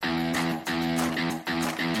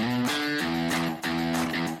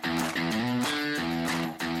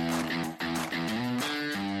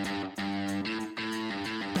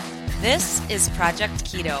This is Project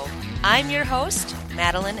Keto. I'm your host,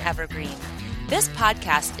 Madeline Evergreen. This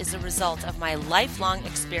podcast is a result of my lifelong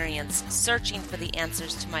experience searching for the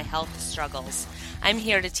answers to my health struggles. I'm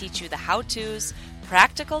here to teach you the how-tos,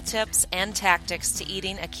 practical tips, and tactics to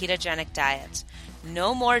eating a ketogenic diet.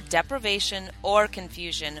 No more deprivation or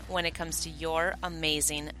confusion when it comes to your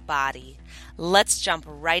amazing body. Let's jump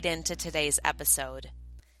right into today's episode.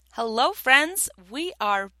 Hello, friends. We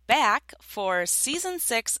are back for Season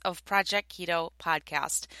 6 of Project Keto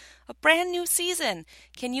Podcast. A brand new season.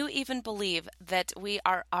 Can you even believe that we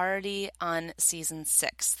are already on Season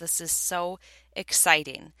 6? This is so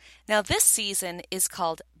exciting. Now, this season is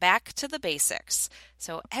called Back to the Basics.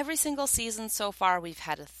 So every single season so far, we've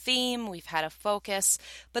had a theme, we've had a focus,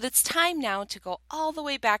 but it's time now to go all the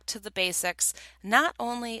way back to the basics, not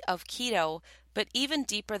only of keto, but even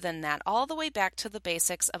deeper than that, all the way back to the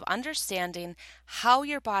basics of understanding how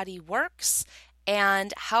your body works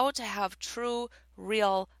and how to have true,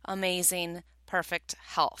 real, amazing, perfect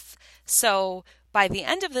health. So by the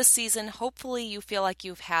end of this season, hopefully you feel like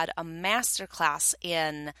you've had a masterclass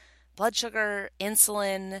in blood sugar,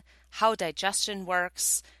 insulin, how digestion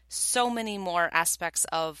works, so many more aspects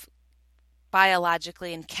of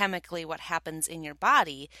biologically and chemically what happens in your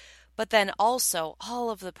body, but then also all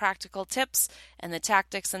of the practical tips and the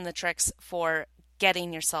tactics and the tricks for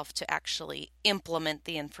getting yourself to actually implement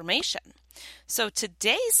the information. So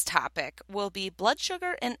today's topic will be blood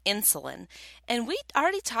sugar and insulin. And we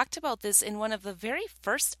already talked about this in one of the very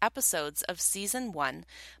first episodes of Season 1.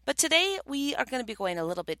 But today we are going to be going a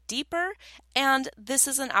little bit deeper, and this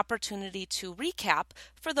is an opportunity to recap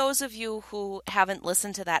for those of you who haven't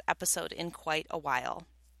listened to that episode in quite a while.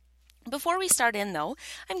 Before we start in, though,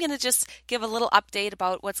 I'm going to just give a little update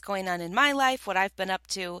about what's going on in my life, what I've been up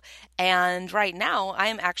to, and right now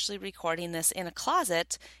I'm actually recording this in a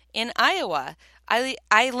closet in Iowa.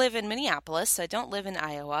 I live in Minneapolis, so I don't live in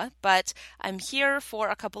Iowa, but I'm here for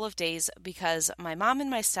a couple of days because my mom and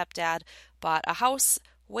my stepdad bought a house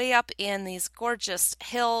way up in these gorgeous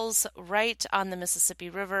hills right on the Mississippi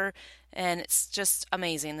River, and it's just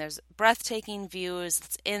amazing. There's breathtaking views.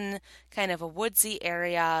 It's in kind of a woodsy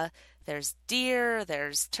area. There's deer,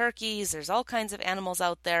 there's turkeys, there's all kinds of animals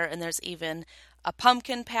out there, and there's even a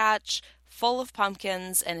pumpkin patch full of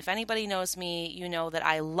pumpkins. And if anybody knows me, you know that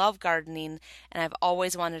I love gardening, and I've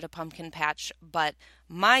always wanted a pumpkin patch, but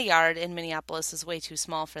my yard in Minneapolis is way too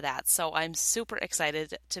small for that. So I'm super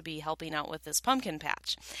excited to be helping out with this pumpkin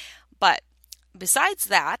patch. But besides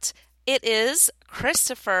that, it is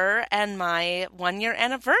Christopher and my 1-year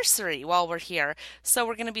anniversary while we're here. So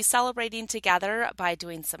we're going to be celebrating together by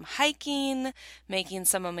doing some hiking, making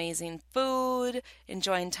some amazing food,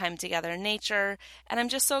 enjoying time together in nature. And I'm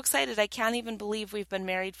just so excited. I can't even believe we've been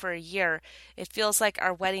married for a year. It feels like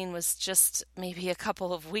our wedding was just maybe a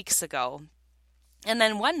couple of weeks ago. And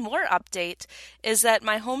then one more update is that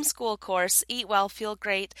my homeschool course, Eat Well, Feel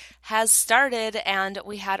Great, has started, and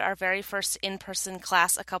we had our very first in-person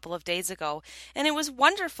class a couple of days ago, and it was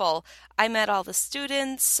wonderful. I met all the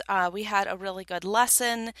students. We had a really good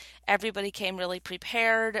lesson. Everybody came really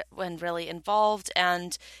prepared and really involved,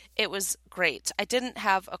 and it was great. I didn't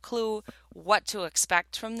have a clue what to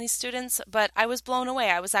expect from these students, but I was blown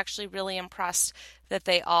away. I was actually really impressed that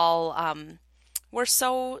they all were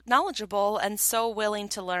so knowledgeable and so willing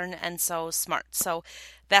to learn and so smart. So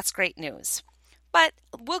that's great news. But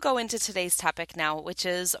we'll go into today's topic now, which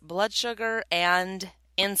is blood sugar and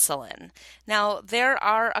insulin. Now, there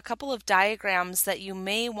are a couple of diagrams that you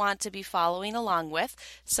may want to be following along with,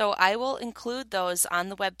 so I will include those on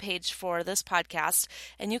the webpage for this podcast,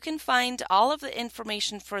 and you can find all of the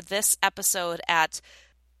information for this episode at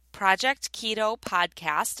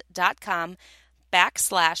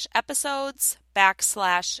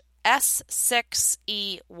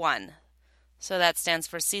projectketopodcast.com/episodes/S6E1. So that stands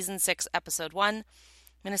for Season 6, Episode 1. I'm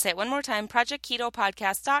going to say it one more time,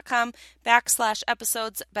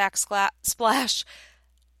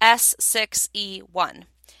 projectketopodcast.com/episodes/S6E1.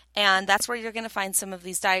 And that's where you're going to find some of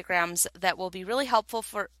these diagrams that will be really helpful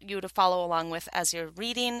for you to follow along with as you're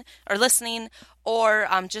reading or listening, or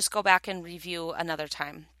just go back and review another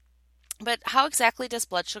time. But how exactly does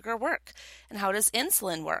blood sugar work? And how does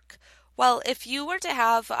insulin work? Well, if you were to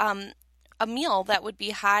have a meal that would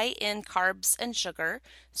be high in carbs and sugar,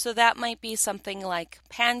 so that might be something like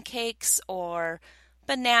pancakes or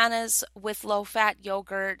bananas with low-fat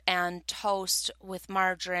yogurt and toast with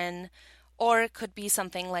margarine, or it could be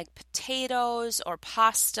something like potatoes or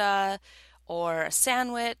pasta or a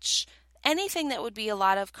sandwich, anything that would be a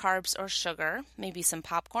lot of carbs or sugar, maybe some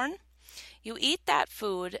popcorn. You eat that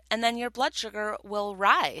food, and then your blood sugar will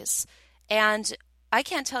rise. And I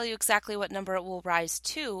can't tell you exactly what number it will rise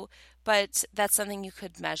to, but that's something you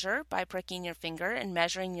could measure by pricking your finger and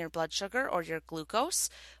measuring your blood sugar or your glucose.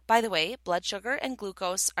 By the way, blood sugar and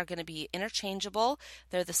glucose are going to be interchangeable.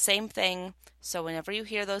 They're the same thing, so whenever you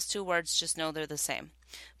hear those two words, just know they're the same.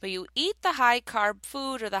 But you eat the high carb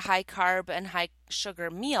food or the high carb and high sugar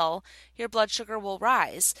meal, your blood sugar will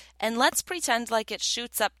rise. And let's pretend like it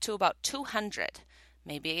shoots up to about 200.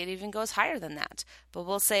 Maybe it even goes higher than that, but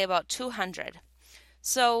we'll say about 200.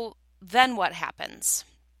 So then what happens?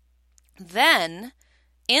 Then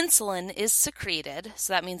insulin is secreted,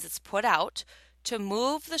 so that means it's put out, to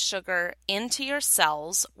move the sugar into your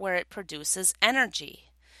cells where it produces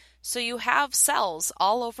energy. So you have cells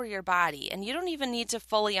all over your body, and you don't even need to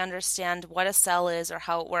fully understand what a cell is or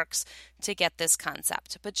how it works to get this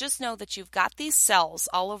concept. But just know that you've got these cells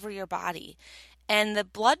all over your body, and the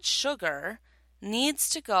blood sugar needs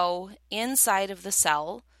to go inside of the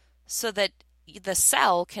cell so that the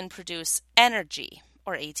cell can produce energy,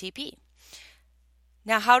 or ATP.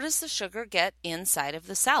 Now, how does the sugar get inside of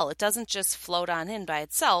the cell? It doesn't just float on in by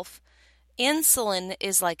itself. Insulin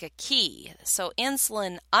is like a key. So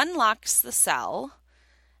insulin unlocks the cell.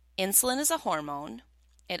 Insulin is a hormone.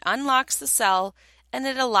 It unlocks the cell and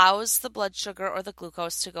it allows the blood sugar or the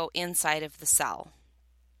glucose to go inside of the cell.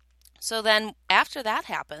 So then after that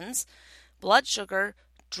happens, blood sugar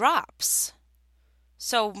drops.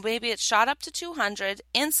 So maybe it shot up to 200,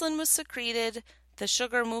 insulin was secreted, the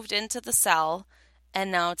sugar moved into the cell,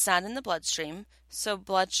 and now it's not in the bloodstream. So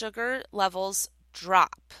blood sugar levels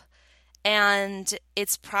drop. And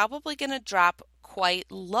it's probably going to drop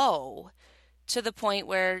quite low to the point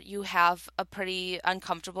where you have a pretty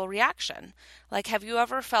uncomfortable reaction. Like, have you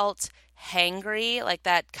ever felt hangry, like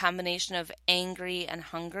that combination of angry and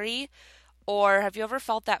hungry? Or have you ever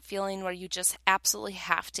felt that feeling where you just absolutely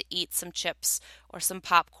have to eat some chips or some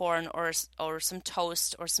popcorn or some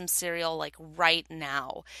toast or some cereal like right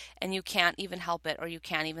now, and you can't even help it or you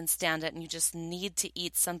can't even stand it and you just need to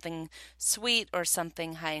eat something sweet or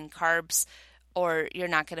something high in carbs or you're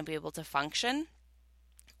not going to be able to function?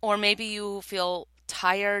 Or maybe you feel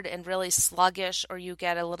tired and really sluggish or you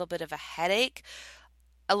get a little bit of a headache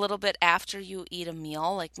a little bit after you eat a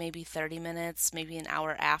meal, like maybe 30 minutes, maybe an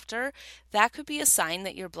hour after. That could be a sign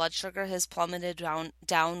that your blood sugar has plummeted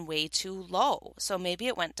down way too low. So maybe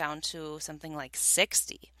it went down to something like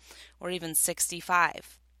 60 or even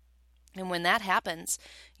 65. And when that happens,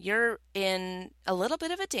 you're in a little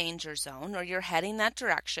bit of a danger zone or you're heading that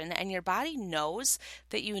direction and your body knows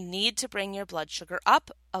that you need to bring your blood sugar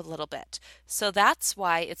up a little bit. So that's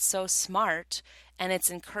why it's so smart and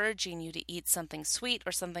it's encouraging you to eat something sweet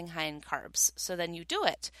or something high in carbs. So then you do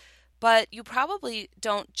it. But you probably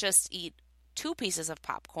don't just eat 2 pieces of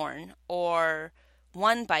popcorn or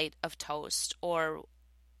 1 bite of toast or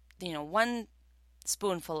 1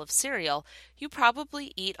 spoonful of cereal. You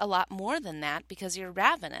probably eat a lot more than that because you're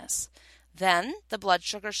ravenous. Then the blood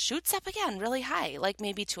sugar shoots up again really high, like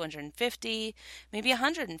maybe 250, maybe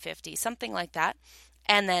 150, something like that.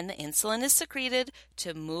 And then insulin is secreted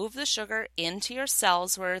to move the sugar into your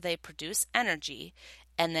cells where they produce energy.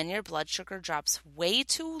 And then your blood sugar drops way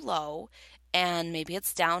too low. And maybe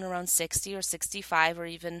it's down around 60 or 65 or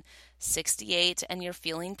even 68 and you're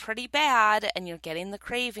feeling pretty bad and you're getting the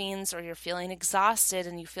cravings or you're feeling exhausted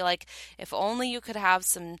and you feel like if only you could have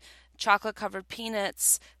some chocolate covered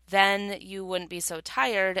peanuts, then you wouldn't be so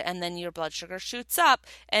tired and then your blood sugar shoots up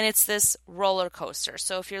and it's this roller coaster.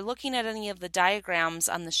 So if you're looking at any of the diagrams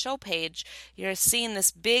on the show page, you're seeing this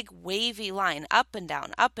big wavy line up and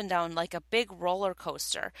down like a big roller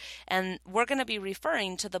coaster. And we're going to be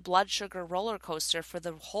referring to the blood sugar roller coaster for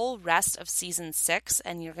the whole rest of season 6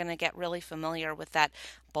 and you're going to get really familiar with that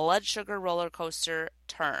blood sugar roller coaster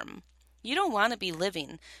term. You don't want to be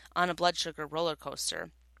living on a blood sugar roller coaster.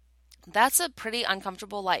 That's a pretty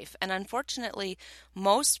uncomfortable life. And unfortunately,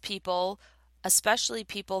 most people, especially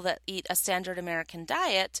people that eat a standard American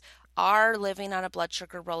diet, are living on a blood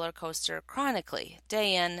sugar roller coaster chronically,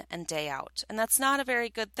 day in and day out. And that's not a very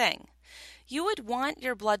good thing. You would want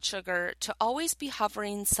your blood sugar to always be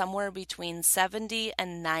hovering somewhere between 70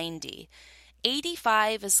 and 90.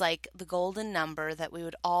 85 is like the golden number that we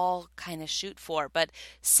would all kind of shoot for, but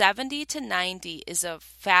 70 to 90 is a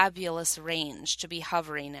fabulous range to be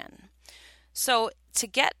hovering in. So to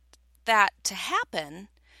get that to happen,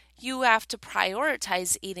 you have to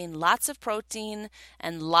prioritize eating lots of protein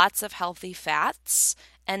and lots of healthy fats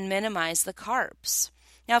and minimize the carbs.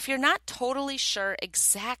 Now, if you're not totally sure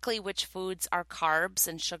exactly which foods are carbs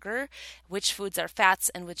and sugar, which foods are fats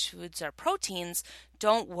and which foods are proteins,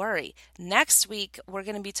 don't worry. Next week, we're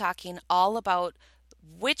going to be talking all about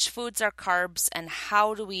which foods are carbs and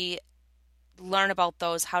how do we learn about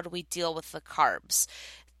those, how do we deal with the carbs.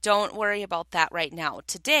 don't worry about that right now.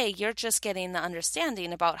 Today, you're just getting the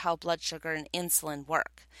understanding about how blood sugar and insulin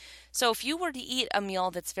work. So if you were to eat a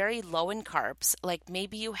meal that's very low in carbs, like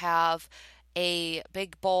maybe you have a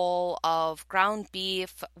big bowl of ground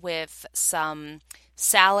beef with some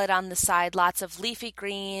salad on the side, lots of leafy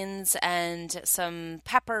greens and some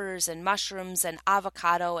peppers and mushrooms and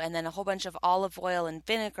avocado, and then a whole bunch of olive oil and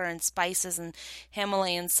vinegar and spices and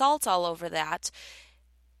Himalayan salt all over that.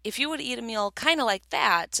 If you would eat a meal kind of like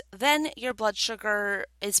that, then your blood sugar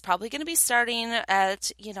is probably going to be starting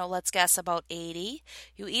at, let's guess about 80.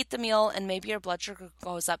 You eat the meal and maybe your blood sugar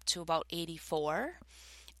goes up to about 84,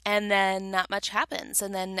 and then not much happens.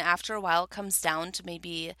 And then after a while, it comes down to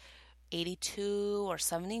maybe 82 or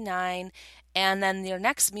 79. And then your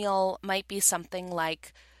next meal might be something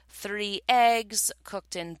like 3 eggs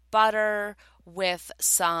cooked in butter with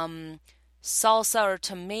some salsa or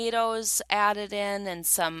tomatoes added in, and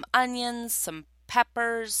some onions, some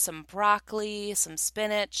peppers, some broccoli, some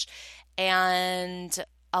spinach, and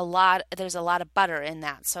there's a lot of butter in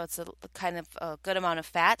that, so it's a kind of a good amount of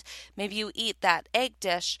fat. Maybe you eat that egg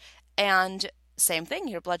dish, and same thing,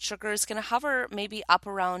 your blood sugar is going to hover maybe up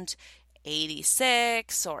around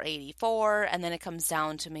 86 or 84, and then it comes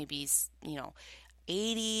down to maybe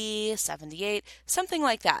 80, 78, something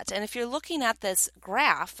like that. And if you're looking at this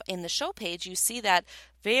graph in the show page, you see that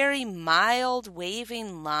very mild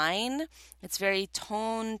waving line. It's very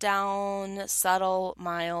toned down, subtle,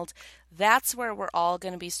 mild. That's where we're all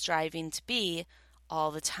going to be striving to be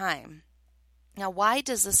all the time. Now, why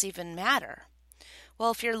does this even matter?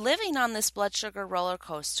 Well, if you're living on this blood sugar roller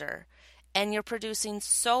coaster and you're producing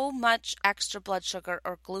so much extra blood sugar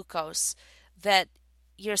or glucose that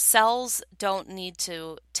your cells don't need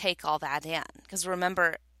to take all that in, because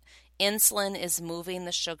remember, insulin is moving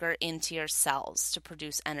the sugar into your cells to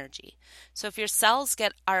produce energy. So if your cells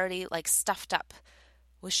get already stuffed up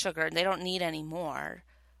with sugar and they don't need any more,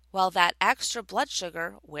 well, that extra blood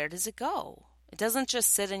sugar, where does it go? It doesn't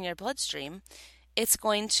just sit in your bloodstream. It's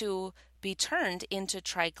going to be turned into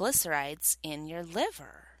triglycerides in your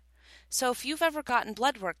liver. So if you've ever gotten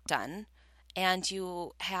blood work done, and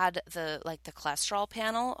you had the cholesterol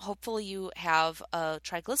panel, hopefully you have a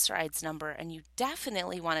triglycerides number, and you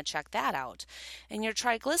definitely want to check that out. And your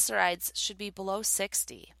triglycerides should be below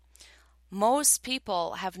 60. Most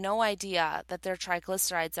people have no idea that their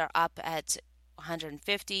triglycerides are up at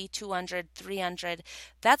 150, 200, 300.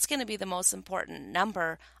 That's going to be the most important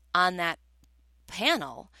number on that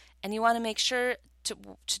panel, and you want to make sure to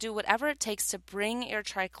do whatever it takes to bring your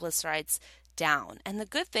triglycerides down. And the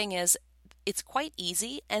good thing is, it's quite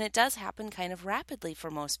easy, and it does happen kind of rapidly for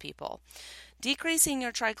most people. Decreasing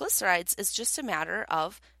your triglycerides is just a matter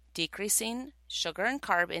of decreasing sugar and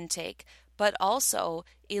carb intake, but also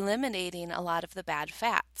eliminating a lot of the bad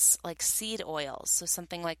fats, like seed oils. So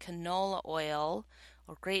something like canola oil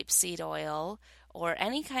or grapeseed oil, or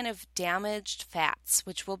any kind of damaged fats,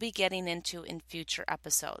 which we'll be getting into in future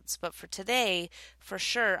episodes. But for today, for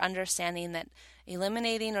sure, understanding that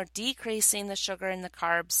eliminating or decreasing the sugar and the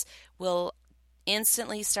carbs will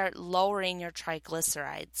instantly start lowering your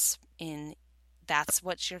triglycerides. That's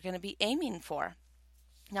what you're going to be aiming for.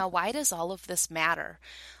 Now, why does all of this matter?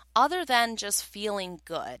 Other than just feeling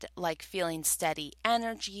good, like feeling steady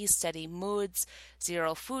energy, steady moods,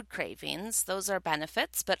 zero food cravings, those are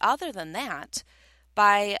benefits. But other than that,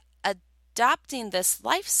 by adopting this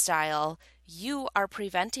lifestyle, you are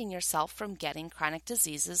preventing yourself from getting chronic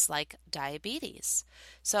diseases like diabetes.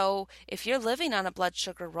 So if you're living on a blood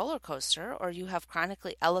sugar roller coaster, or you have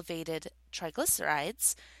chronically elevated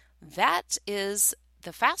triglycerides, that is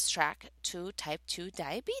the fast track to type 2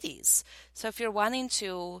 diabetes. So if you're wanting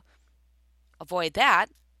to avoid that,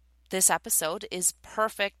 this episode is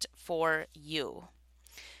perfect for you.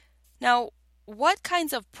 Now, what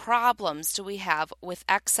kinds of problems do we have with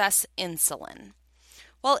excess insulin?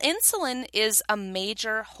 Well, insulin is a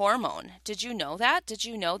major hormone. Did you know that? Did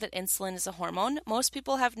you know that insulin is a hormone? Most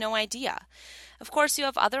people have no idea. Of course, you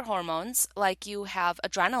have other hormones, like you have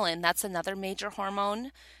adrenaline. That's another major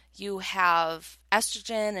hormone. You have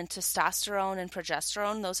estrogen and testosterone and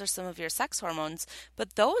progesterone. Those are some of your sex hormones,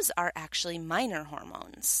 but those are actually minor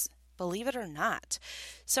hormones, believe it or not.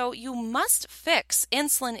 So you must fix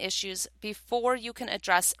insulin issues before you can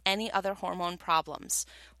address any other hormone problems.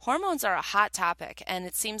 Hormones are a hot topic, and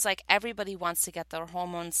it seems like everybody wants to get their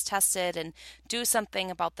hormones tested and do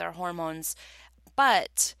something about their hormones.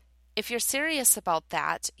 But if you're serious about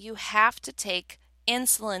that, you have to take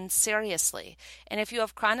insulin seriously. And if you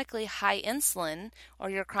have chronically high insulin,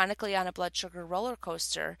 or you're chronically on a blood sugar roller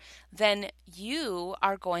coaster, then you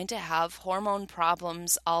are going to have hormone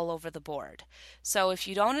problems all over the board. So if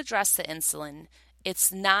you don't address the insulin,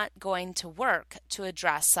 it's not going to work to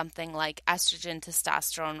address something like estrogen,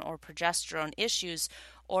 testosterone, or progesterone issues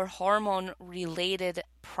or hormone-related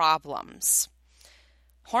problems.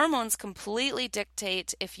 Hormones completely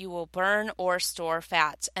dictate if you will burn or store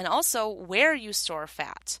fat, and also where you store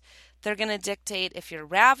fat. They're going to dictate if you're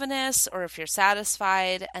ravenous or if you're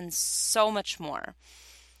satisfied, and so much more.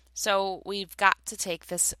 So we've got to take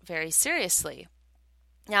this very seriously.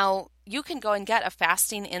 Now, you can go and get a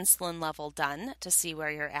fasting insulin level done to see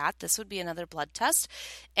where you're at. This would be another blood test,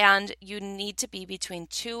 and you need to be between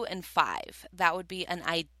 2 and 5. That would be an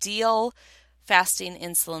ideal fasting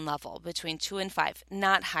insulin level, between 2 and 5,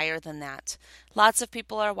 not higher than that. Lots of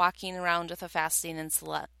people are walking around with a fasting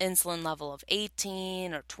insulin level of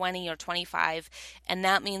 18 or 20 or 25, and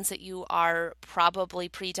that means that you are probably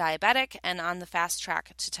pre-diabetic and on the fast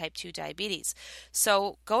track to type 2 diabetes.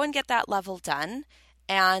 So go and get that level done.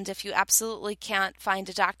 And if you absolutely can't find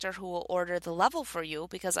a doctor who will order the level for you,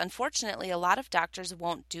 because unfortunately a lot of doctors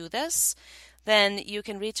won't do this, then you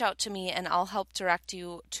can reach out to me and I'll help direct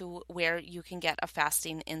you to where you can get a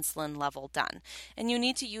fasting insulin level done. And you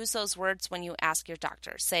need to use those words when you ask your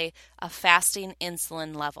doctor. Say, a fasting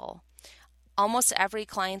insulin level. Almost every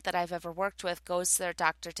client that I've ever worked with goes to their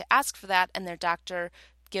doctor to ask for that, and their doctor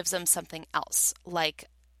gives them something else, like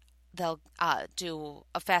they'll do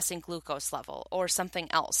a fasting glucose level or something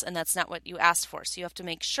else, and that's not what you asked for. So you have to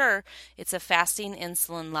make sure it's a fasting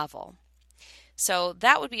insulin level. So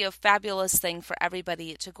that would be a fabulous thing for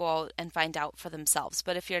everybody to go out and find out for themselves.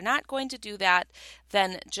 But if you're not going to do that,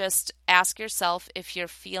 then just ask yourself if you're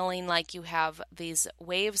feeling like you have these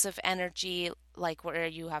waves of energy, like where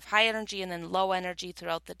you have high energy and then low energy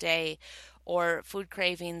throughout the day, or food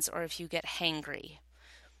cravings, or if you get hangry.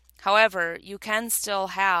 However, you can still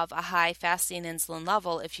have a high fasting insulin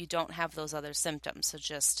level if you don't have those other symptoms, so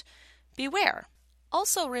just beware.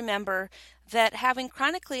 Also remember that having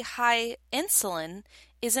chronically high insulin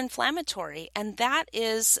is inflammatory, and that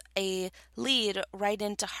is a lead right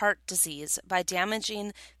into heart disease by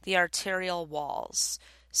damaging the arterial walls.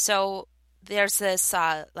 So there's this,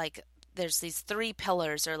 there's these 3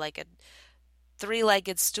 pillars, or like a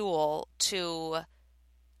 3-legged stool to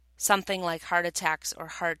something like heart attacks or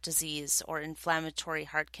heart disease or inflammatory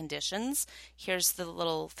heart conditions. Here's the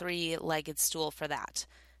little 3-legged stool for that.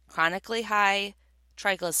 Chronically high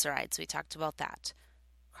triglycerides, we talked about that.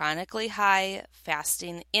 Chronically high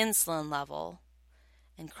fasting insulin level,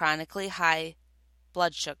 and chronically high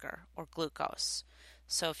blood sugar or glucose.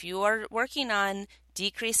 So if you are working on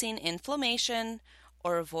decreasing inflammation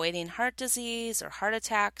or avoiding heart disease or heart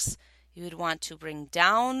attacks, you would want to bring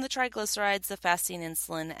down the triglycerides, the fasting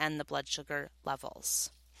insulin, and the blood sugar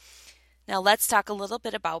levels. Now let's talk a little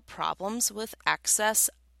bit about problems with excess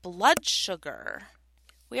blood sugar.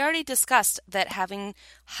 We already discussed that having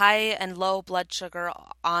high and low blood sugar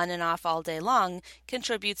on and off all day long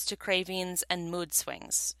contributes to cravings and mood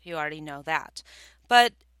swings. You already know that.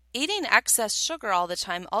 But eating excess sugar all the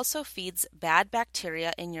time also feeds bad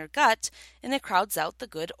bacteria in your gut, and it crowds out the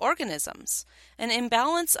good organisms. An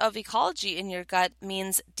imbalance of ecology in your gut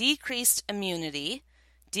means decreased immunity,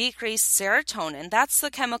 decreased serotonin. That's the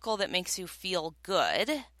chemical that makes you feel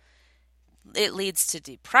good. It leads to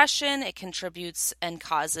depression. It contributes and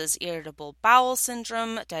causes irritable bowel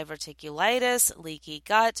syndrome, diverticulitis, leaky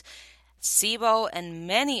gut, SIBO, and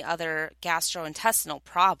many other gastrointestinal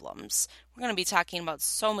problems. We're going to be talking about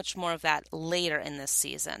so much more of that later in this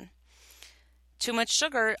season. Too much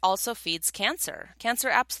sugar also feeds cancer. Cancer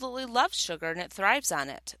absolutely loves sugar and it thrives on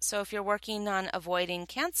it. So if you're working on avoiding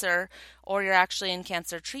cancer or you're actually in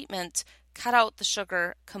cancer treatment, cut out the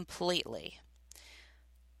sugar completely.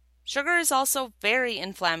 Sugar is also very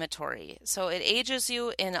inflammatory, so it ages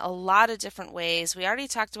you in a lot of different ways. We already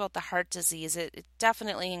talked about the heart disease. It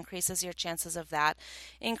definitely increases your chances of that.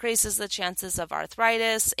 Increases the chances of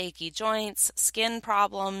arthritis, achy joints, skin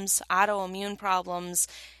problems, autoimmune problems,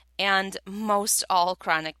 and most all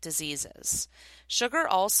chronic diseases. Sugar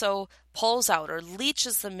also pulls out or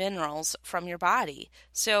leaches the minerals from your body.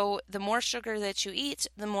 So the more sugar that you eat,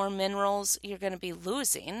 the more minerals you're going to be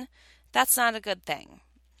losing. That's not a good thing.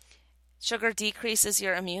 Sugar decreases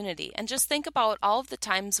your immunity. And just think about all of the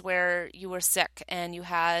times where you were sick and you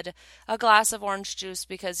had a glass of orange juice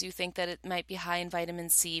because you think that it might be high in vitamin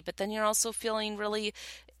C, but then you're also feeling really,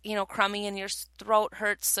 crummy and your throat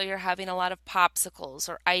hurts, so you're having a lot of popsicles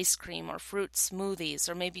or ice cream or fruit smoothies,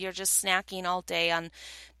 or maybe you're just snacking all day on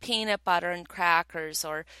peanut butter and crackers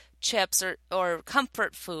or chips or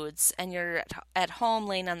comfort foods, and you're at home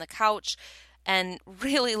laying on the couch and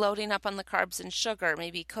really loading up on the carbs and sugar,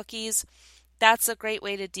 maybe cookies. that's a great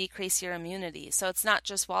way to decrease your immunity. So it's not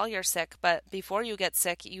just while you're sick, but before you get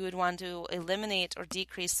sick, you would want to eliminate or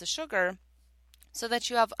decrease the sugar so that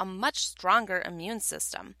you have a much stronger immune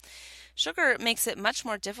system. Sugar makes it much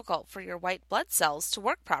more difficult for your white blood cells to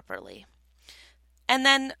work properly. And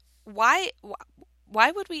then why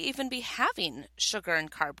would we even be having sugar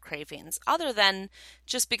and carb cravings other than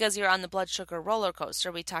just because you're on the blood sugar roller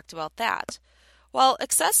coaster? We talked about that. Well,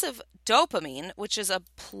 excessive dopamine, which is a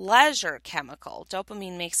pleasure chemical,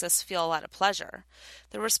 dopamine makes us feel a lot of pleasure.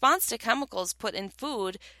 The response to chemicals put in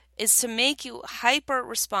food is to make you hyper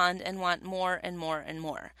respond and want more and more and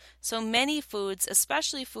more. So many foods,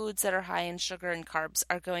 especially foods that are high in sugar and carbs,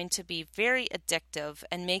 are going to be very addictive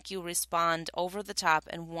and make you respond over the top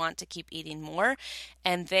and want to keep eating more.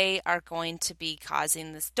 And they are going to be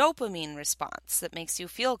causing this dopamine response that makes you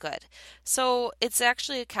feel good. So it's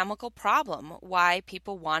actually a chemical problem why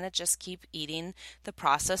people want to just keep eating the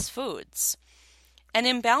processed foods. An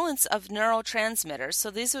imbalance of neurotransmitters, so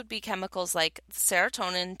these would be chemicals like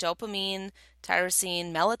serotonin, dopamine,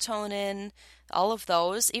 tyrosine, melatonin, all of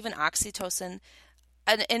those, even oxytocin.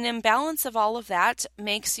 An imbalance of all of that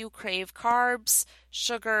makes you crave carbs,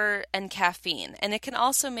 sugar, and caffeine. And it can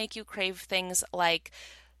also make you crave things like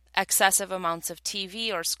excessive amounts of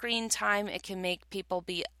TV or screen time. It can make people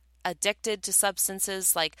be addicted to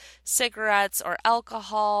substances like cigarettes or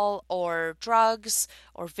alcohol or drugs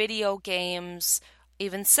or video games,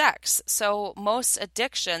 even sex. So most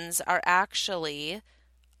addictions are actually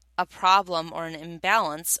a problem or an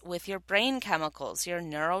imbalance with your brain chemicals, your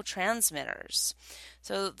neurotransmitters.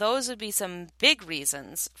 So those would be some big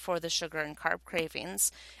reasons for the sugar and carb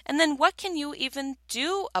cravings. And then what can you even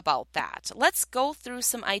do about that? Let's go through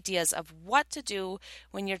some ideas of what to do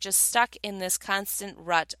when you're just stuck in this constant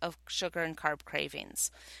rut of sugar and carb cravings.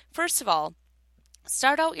 First of all,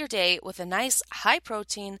 start out your day with a nice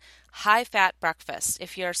high-protein, high-fat breakfast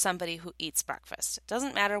if you're somebody who eats breakfast. It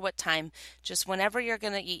doesn't matter what time, just whenever you're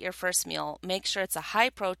going to eat your first meal, make sure it's a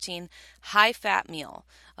high-protein, high-fat meal.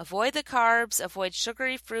 Avoid the carbs, avoid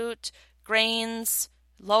sugary fruit, grains,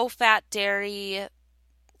 low-fat dairy,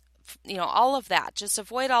 all of that. Just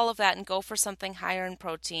avoid all of that and go for something higher in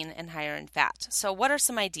protein and higher in fat. So what are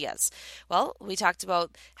some ideas? Well, we talked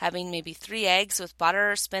about having maybe 3 eggs with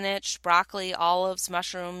butter, spinach, broccoli, olives,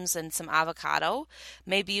 mushrooms, and some avocado.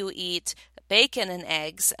 Maybe you eat bacon and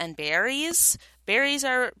eggs and berries. Berries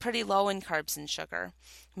are pretty low in carbs and sugar.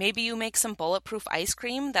 Maybe you make some bulletproof ice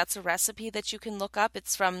cream. That's a recipe that you can look up.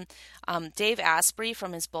 It's from Dave Asprey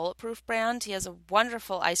from his Bulletproof brand. He has a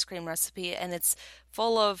wonderful ice cream recipe, and it's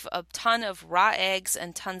full of a ton of raw eggs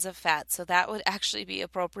and tons of fat. So that would actually be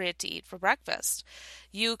appropriate to eat for breakfast.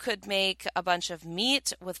 You could make a bunch of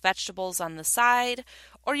meat with vegetables on the side,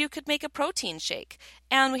 or you could make a protein shake.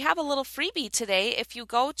 And we have a little freebie today. If you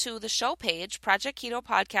go to the show page,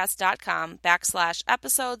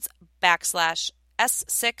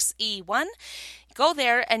 projectketopodcast.com/episodes/S6E1. Go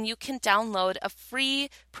there and you can download a free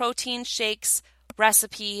protein shakes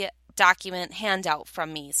recipe document handout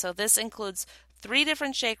from me. So this includes 3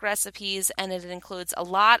 different shake recipes, and it includes a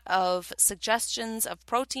lot of suggestions of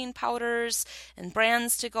protein powders and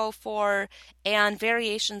brands to go for and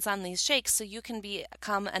variations on these shakes so you can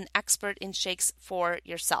become an expert in shakes for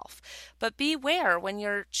yourself. But beware when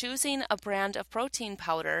you're choosing a brand of protein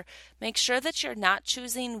powder, make sure that you're not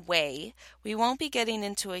choosing whey. We won't be getting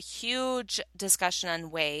into a huge discussion on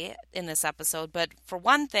whey in this episode, but for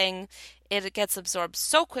one thing, it gets absorbed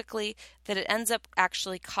so quickly that it ends up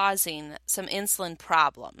actually causing some insulin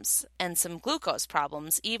problems and some glucose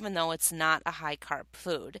problems, even though it's not a high-carb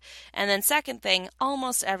food. And then second thing,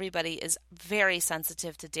 almost everybody is very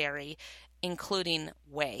sensitive to dairy, including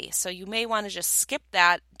whey. So you may want to just skip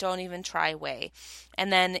that. Don't even try whey.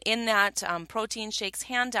 And then in that protein shakes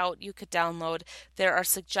handout you could download, there are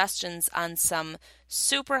suggestions on some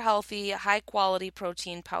super healthy, high quality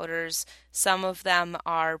protein powders. Some of them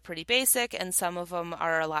are pretty basic and some of them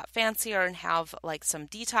are a lot fancier and have like some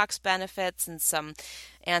detox benefits and some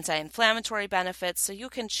anti-inflammatory benefits. So you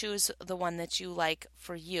can choose the one that you like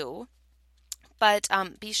for you. But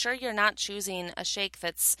be sure you're not choosing a shake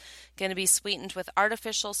that's going to be sweetened with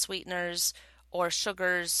artificial sweeteners or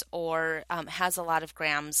sugars or has a lot of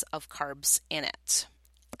grams of carbs in it.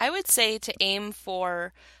 I would say to aim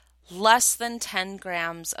for less than 10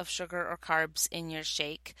 grams of sugar or carbs in your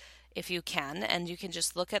shake if you can. And you can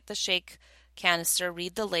just look at the shake canister,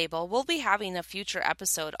 read the label. We'll be having a future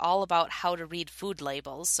episode all about how to read food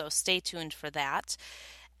labels, so stay tuned for that.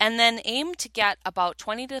 And then aim to get about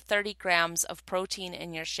 20 to 30 grams of protein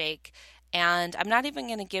in your shake And I'm not even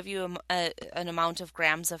going to give you an amount of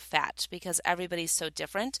grams of fat because everybody's so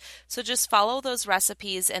different. So just follow those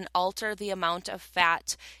recipes and alter the amount of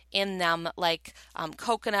fat in them, like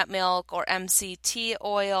coconut milk or MCT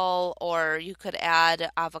oil, or you could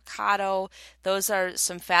add avocado. Those are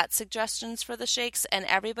some fat suggestions for the shakes, and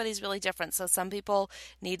everybody's really different. So some people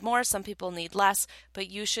need more, some people need less, but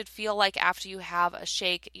you should feel like after you have a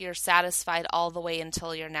shake, you're satisfied all the way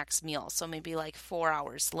until your next meal. So maybe like 4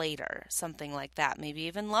 hours later, something like that, maybe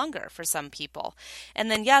even longer for some people.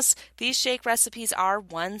 And then, yes, these shake recipes are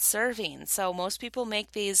one serving. So most people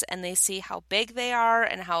make these and they see how big they are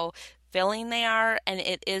and how filling they are, and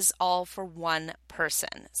it is all for one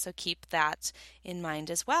person. So keep that in mind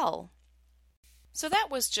as well. So that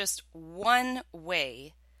was just one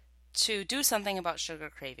way to do something about sugar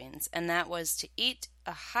cravings, and that was to eat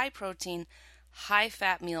a high protein, high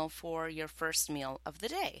fat meal for your first meal of the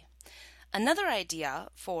day. Another idea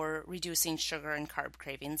for reducing sugar and carb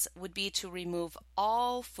cravings would be to remove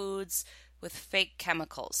all foods with fake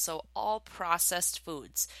chemicals, so all processed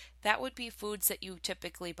foods. That would be foods that you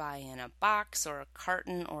typically buy in a box or a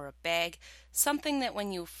carton or a bag, something that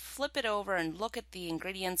when you flip it over and look at the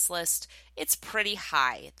ingredients list, it's pretty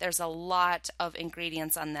high. There's a lot of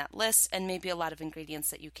ingredients on that list and maybe a lot of ingredients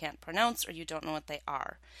that you can't pronounce or you don't know what they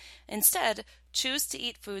are. Instead, choose to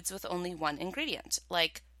eat foods with only one ingredient,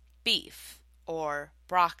 like beef or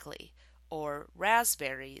broccoli or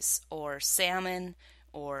raspberries or salmon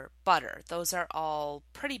or butter. Those are all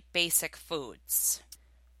pretty basic foods.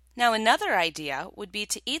 Now, another idea would be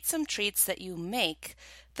to eat some treats that you make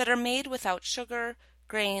that are made without sugar,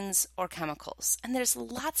 grains, or chemicals. And there's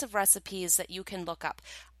lots of recipes that you can look up.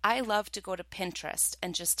 I love to go to Pinterest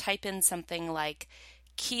and just type in something like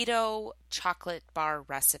keto chocolate bar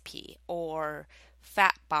recipe or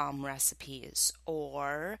fat bomb recipes,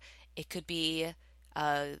 or it could be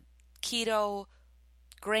a keto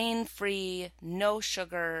grain-free, no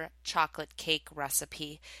sugar chocolate cake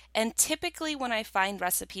recipe. And typically when I find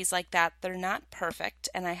recipes like that, they're not perfect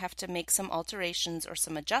and I have to make some alterations or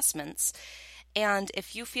some adjustments. And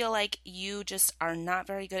if you feel like you just are not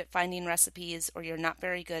very good at finding recipes or you're not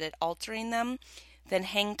very good at altering them, then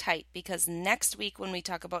hang tight, because next week when we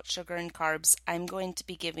talk about sugar and carbs, I'm going to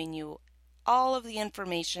be giving you all of the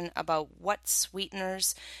information about what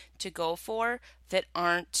sweeteners to go for that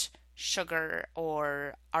aren't sugar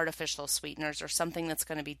or artificial sweeteners or something that's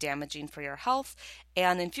going to be damaging for your health.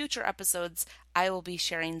 And in future episodes, I will be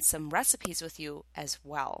sharing some recipes with you as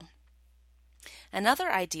well.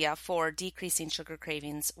 Another idea for decreasing sugar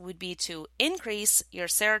cravings would be to increase your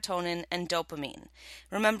serotonin and dopamine.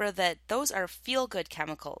 Remember that those are feel-good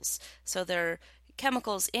chemicals. So they're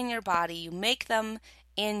chemicals in your body. You make them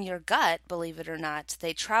in your gut, believe it or not.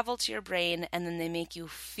 They travel to your brain and then they make you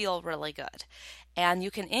feel really good. And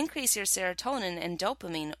you can increase your serotonin and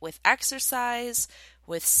dopamine with exercise,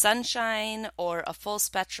 with sunshine, or a full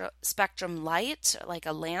spectrum light, like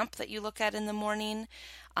a lamp that you look at in the morning.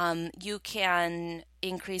 You can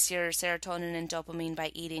increase your serotonin and dopamine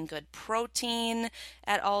by eating good protein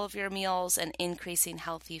at all of your meals and increasing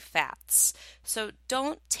healthy fats. So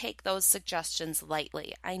don't take those suggestions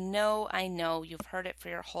lightly. I know you've heard it for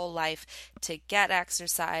your whole life to get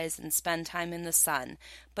exercise and spend time in the sun,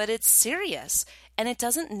 but it's serious. And it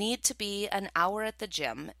doesn't need to be an hour at the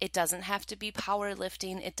gym. It doesn't have to be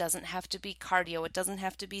powerlifting. It doesn't have to be cardio. It doesn't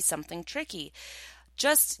have to be something tricky.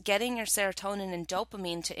 Just getting your serotonin and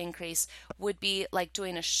dopamine to increase would be like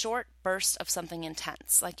doing a short burst of something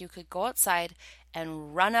intense. Like you could go outside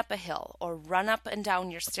and run up a hill or run up and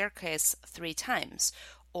down your staircase 3 times.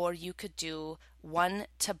 Or you could do 1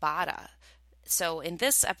 Tabata. So in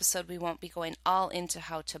this episode, we won't be going all into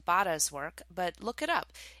how Tabatas work, but look it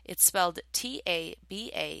up. It's spelled T-A-B-A-T-A.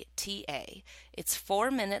 It's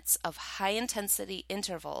 4 minutes of high-intensity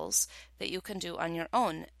intervals that you can do on your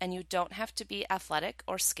own, and you don't have to be athletic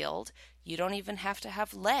or skilled. You don't even have to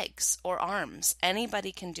have legs or arms.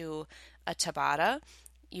 Anybody can do a Tabata.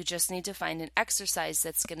 You just need to find an exercise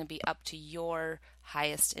that's going to be up to your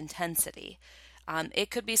highest intensity.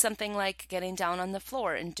 It could be something like getting down on the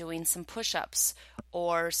floor and doing some push-ups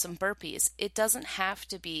or some burpees. It doesn't have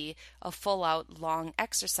to be a full-out long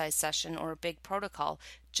exercise session or a big protocol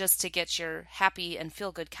just to get your happy and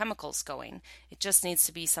feel-good chemicals going. It just needs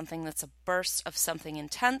to be something that's a burst of something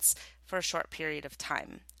intense for a short period of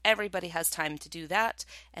time. Everybody has time to do that,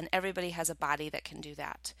 and everybody has a body that can do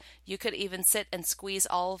that. You could even sit and squeeze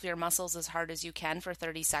all of your muscles as hard as you can for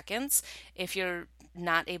 30 seconds if you're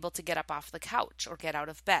not able to get up off the couch or get out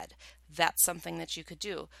of bed. that's something that you could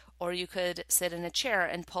do. Or you could sit in a chair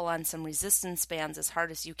and pull on some resistance bands as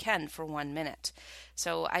hard as you can for 1 minute.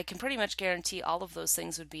 So I can pretty much guarantee all of those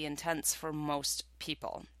things would be intense for most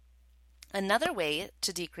people. Another way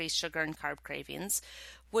to decrease sugar and carb cravings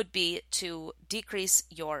would be to decrease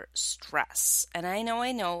your stress. And I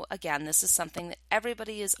know, again, this is something that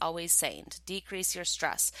everybody is always saying, to decrease your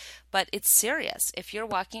stress. But it's serious. If you're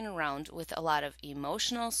walking around with a lot of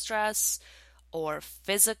emotional stress or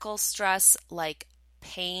physical stress, like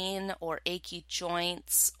pain or achy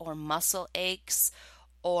joints or muscle aches,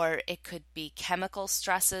 or it could be chemical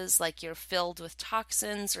stresses like you're filled with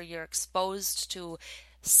toxins or you're exposed to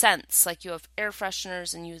scents, like you have air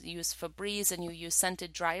fresheners and you use Febreze and you use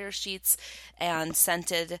scented dryer sheets and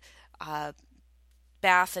scented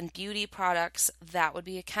bath and beauty products, that would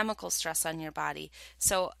be a chemical stress on your body.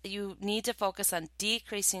 So you need to focus on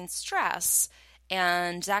decreasing stress,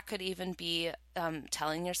 and that could even be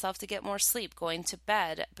telling yourself to get more sleep, going to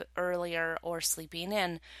bed earlier or sleeping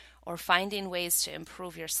in, or finding ways to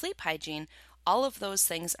improve your sleep hygiene. All of those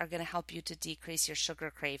things are going to help you to decrease your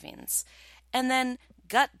sugar cravings. And then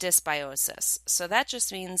gut dysbiosis. So that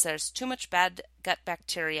just means there's too much bad gut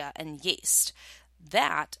bacteria and yeast.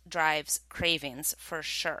 That drives cravings for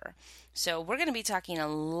sure. So we're going to be talking a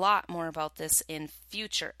lot more about this in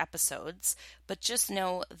future episodes, but just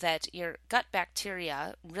know that your gut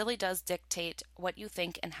bacteria really does dictate what you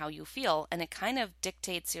think and how you feel, and it kind of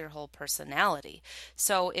dictates your whole personality.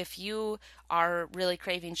 So if you are really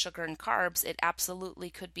craving sugar and carbs, it absolutely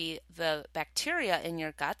could be the bacteria in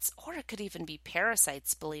your guts, or it could even be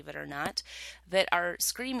parasites, believe it or not, that are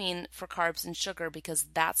screaming for carbs and sugar because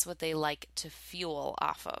that's what they like to fuel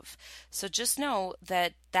off of. So just know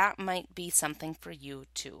that that might be something for you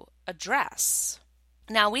to address.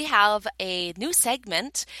 Now we have a new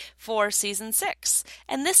segment for season 6,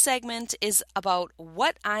 and this segment is about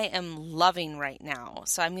what I am loving right now.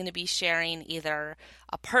 So I'm going to be sharing either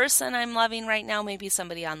a person I'm loving right now, maybe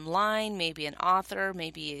somebody online, maybe an author,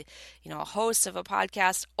 maybe a host of a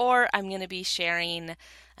podcast, or I'm going to be sharing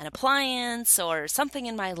an appliance or something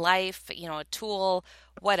in my life, a tool,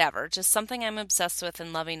 whatever, just something I'm obsessed with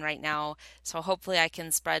and loving right now. So hopefully I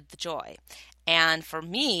can spread the joy. And for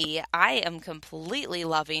me, I am completely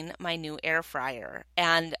loving my new air fryer.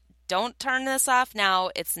 And don't turn this off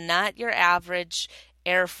now. It's not your average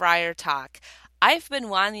air fryer talk. I've been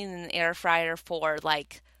wanting an air fryer for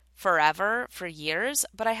forever, for years,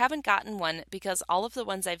 but I haven't gotten one because all of the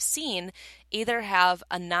ones I've seen either have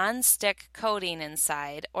a non-stick coating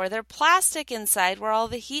inside or they're plastic inside where all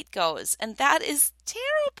the heat goes. And that is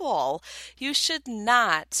terrible. You should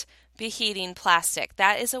not be heating plastic.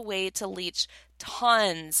 That is a way to leach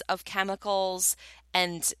tons of chemicals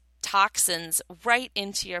and toxins right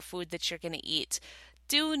into your food that you're going to eat.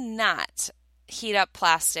 Do not heat up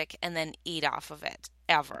plastic and then eat off of it,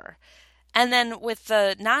 ever. And then with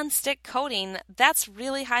the non-stick coating, that's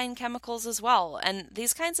really high in chemicals as well. And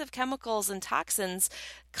these kinds of chemicals and toxins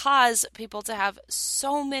cause people to have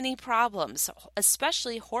so many problems,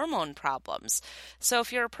 especially hormone problems. So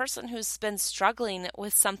if you're a person who's been struggling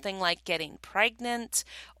with something like getting pregnant,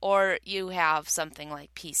 or you have something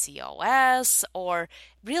like PCOS, or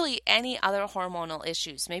really any other hormonal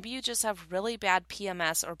issues, maybe you just have really bad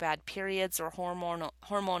PMS or bad periods or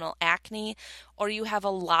hormonal acne, or you have a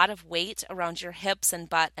lot of weight around your hips and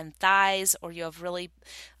butt and thighs, or you have really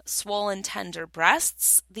swollen, tender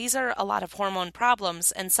breasts. These are a lot of hormone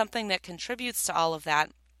problems, and something that contributes to all of that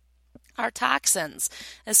are toxins,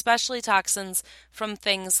 especially toxins from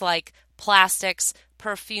things like plastics,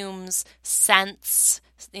 perfumes, scents,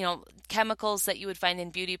 chemicals that you would find in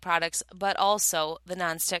beauty products, but also the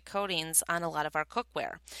nonstick coatings on a lot of our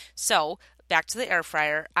cookware. So back to the air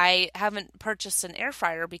fryer. I haven't purchased an air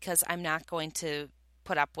fryer because I'm not going to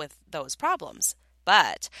put up with those problems.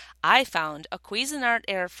 But I found a Cuisinart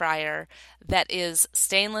air fryer that is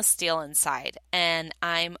stainless steel inside, and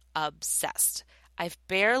I'm obsessed. I've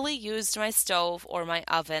barely used my stove or my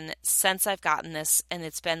oven since I've gotten this, and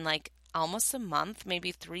it's been almost a month,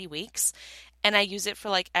 maybe 3 weeks, and I use it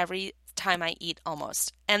for every time I eat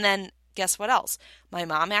almost. And then guess what else? My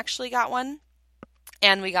mom actually got one,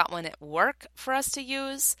 and we got one at work for us to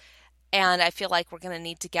use. And I feel like we're going to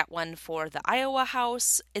need to get one for the Iowa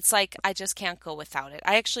house. It's I just can't go without it.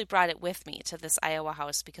 I actually brought it with me to this Iowa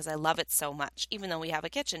house because I love it so much, even though we have a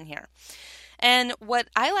kitchen here. And what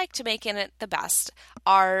I like to make in it the best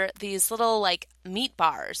are these little meat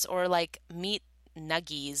bars or meat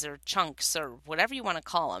nuggies or chunks or whatever you want to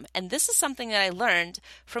call them. And this is something that I learned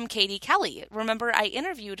from Katie Kelly. Remember, I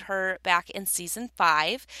interviewed her back in season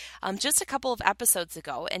 5, just a couple of episodes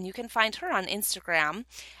ago, and you can find her on Instagram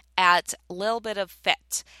at Lil Bit of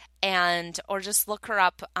Fit. and or just look her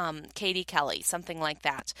up, Katie Kelly, something like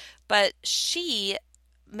that. But she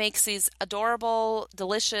makes these adorable,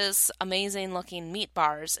 delicious, amazing looking meat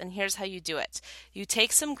bars. And here's how you do it. You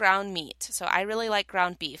take some ground meat. So I really like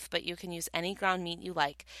ground beef, but you can use any ground meat you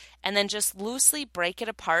like. And then just loosely break it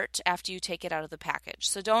apart after you take it out of the package.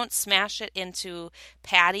 So don't smash it into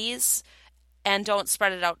patties and don't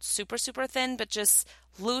spread it out super, super thin, but just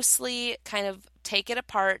loosely kind of take it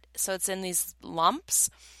apart so it's in these lumps.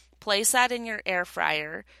 Place that in your air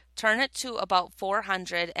fryer. Turn it to about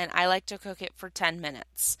 400, and I like to cook it for 10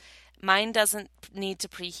 minutes. Mine doesn't need to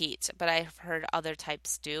preheat, but I've heard other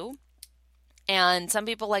types do. And some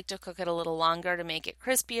people like to cook it a little longer to make it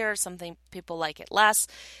crispier. Some people like it less.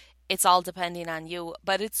 It's all depending on you,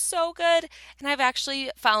 but it's so good. And I've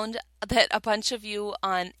actually found that a bunch of you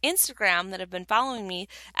on Instagram that have been following me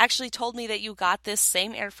actually told me that you got this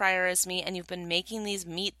same air fryer as me and you've been making these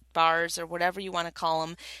meat bars or whatever you want to call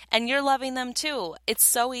them, and you're loving them too. It's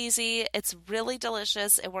so easy. It's really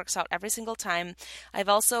delicious. It works out every single time. I've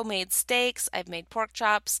also made steaks. I've made pork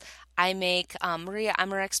chops. I make Maria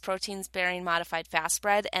Emmerich's proteins bearing modified fast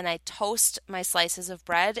bread, and I toast my slices of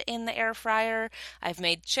bread in the air fryer. I've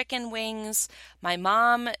made chicken wings. My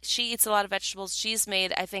mom, she eats a lot of vegetables. She's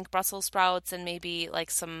made, I think, Brussels sprouts and maybe like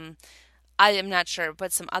some, I am not sure,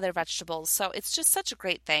 but some other vegetables. So it's just such a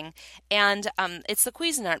great thing. And it's the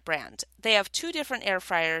Cuisinart brand. They have two different air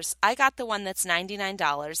fryers. I got the one that's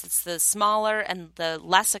 $99. It's the smaller and the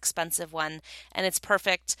less expensive one, and it's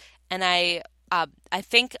perfect. And I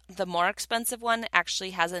think the more expensive one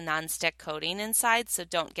actually has a nonstick coating inside, so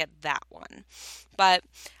don't get that one. But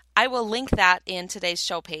I will link that in today's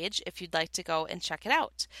show page if you'd like to go and check it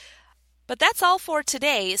out. But that's all for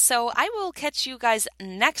today, so I will catch you guys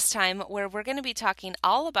next time where we're going to be talking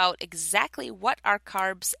all about exactly what are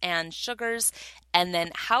carbs and sugars, and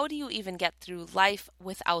then how do you even get through life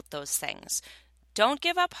without those things. Don't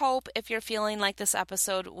give up hope if you're feeling like this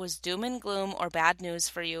episode was doom and gloom or bad news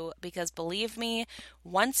for you, because believe me,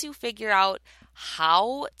 once you figure out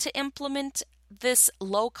how to implement this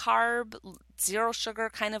low carb, zero sugar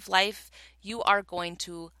kind of life, you are going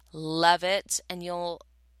to love it and you'll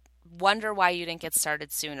wonder why you didn't get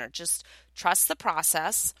started sooner. Just trust the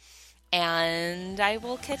process, and I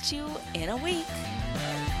will catch you in a week.